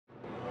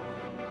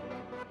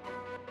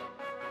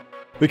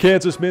The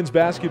Kansas men's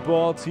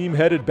basketball team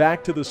headed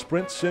back to the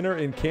Sprint Center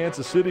in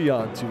Kansas City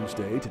on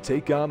Tuesday to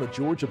take on the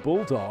Georgia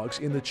Bulldogs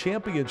in the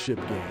championship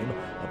game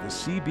of the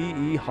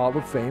CBE Hall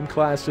of Fame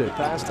Classic.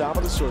 Pass down to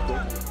the circle.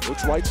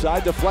 Looks right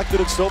side, deflected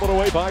and stolen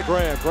away by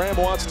Graham. Graham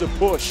wants to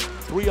push.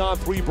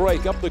 3-on-3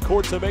 break up the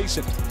court to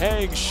Mason.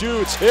 Hangs,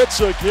 shoots, hits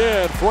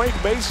again. Frank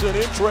Mason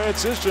in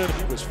transition.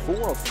 He was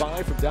 4 of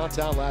 5 from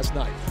downtown last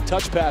night.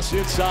 Touch pass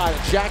inside.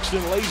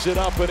 Jackson lays it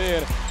up and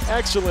in.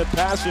 Excellent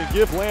passing.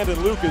 Give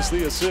Landon Lucas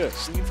the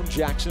assist. Seen from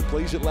Jackson,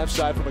 plays it left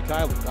side for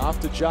Mikhailuk. Off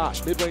to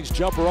Josh. Mid-range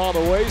jumper on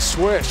the way.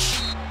 Swish.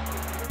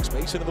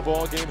 Mason in the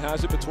ball game,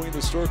 has it between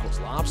the circles.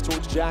 Lobs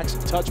towards Jackson.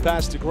 Touch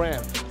pass to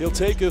Graham. He'll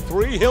take a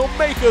three. He'll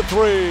make a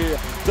three.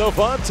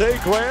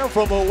 Devontae Graham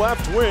from the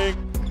left wing.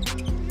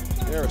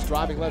 Harris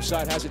driving left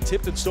side, has it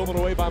tipped and stolen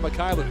away by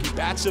Mikhailuk. He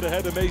bats it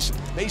ahead to Mason.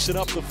 Mason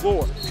up the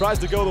floor. Tries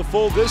to go the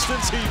full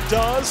distance. He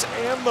does,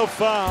 and the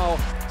foul.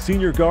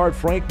 Senior guard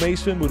Frank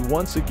Mason would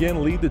once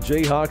again lead the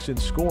Jayhawks in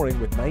scoring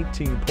with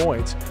 19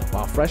 points,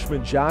 while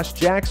freshman Josh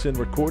Jackson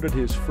recorded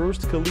his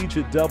first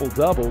collegiate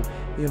double-double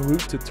en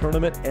route to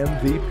tournament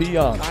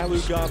MVP honors.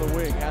 Mikhailuk on the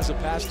wing, has a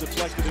pass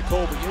deflected to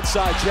Colby.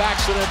 Inside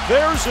Jackson, and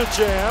there's a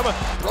jam.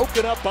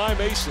 Broken up by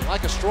Mason.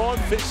 Like a strong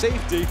fit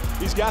safety,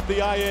 he's got the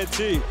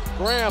INT.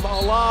 Graham,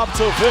 a lob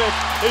to Vic.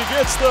 He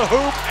gets the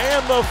hoop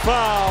and the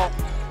foul.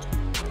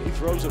 He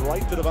throws it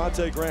right to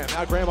Devontae Graham.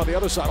 Now Graham on the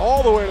other side,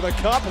 all the way to the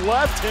cup.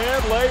 Left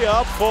hand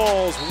layup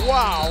falls.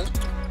 Wow.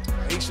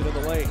 Mason in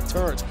the lane,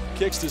 turns,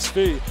 kicks his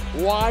feet.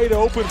 Wide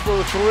open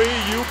for three,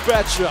 you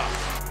betcha.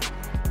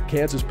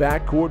 Kansas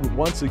backcourt would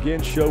once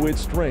again show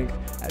its strength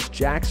as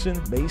Jackson,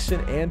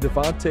 Mason, and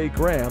Devontae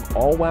Graham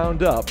all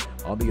wound up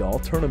on the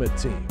all-tournament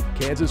team.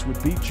 Kansas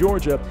would beat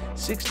Georgia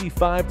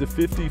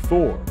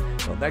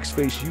 65-54. They'll next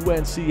face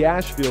UNC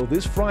Asheville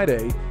this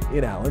Friday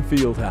in Allen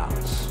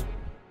Fieldhouse.